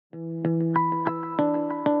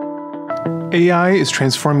AI is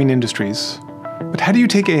transforming industries. But how do you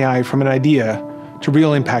take AI from an idea to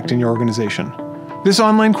real impact in your organization? This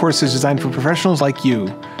online course is designed for professionals like you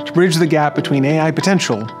to bridge the gap between AI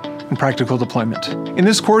potential and practical deployment. In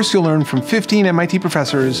this course, you'll learn from 15 MIT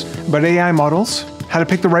professors about AI models, how to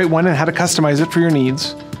pick the right one and how to customize it for your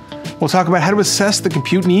needs. We'll talk about how to assess the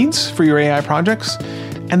compute needs for your AI projects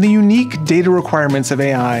and the unique data requirements of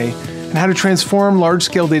AI and how to transform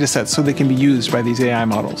large-scale data sets so they can be used by these AI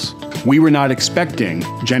models. We were not expecting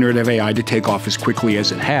generative AI to take off as quickly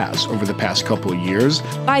as it has over the past couple of years.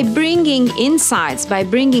 By bringing insights, by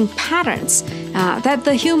bringing patterns that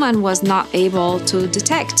the human was not able to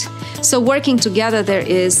detect. So working together, there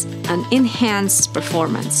is an enhanced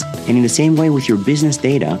performance. And in the same way with your business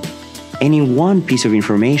data, any one piece of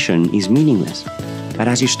information is meaningless. But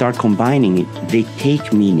as you start combining it, they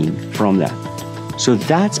take meaning from that. So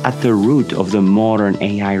that's at the root of the modern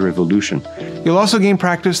AI revolution. You'll also gain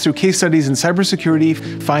practice through case studies in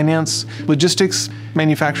cybersecurity, finance, logistics,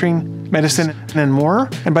 manufacturing, medicine, and more.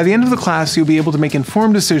 And by the end of the class, you'll be able to make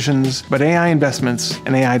informed decisions about AI investments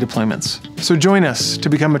and AI deployments. So join us to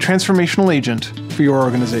become a transformational agent for your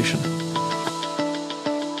organization.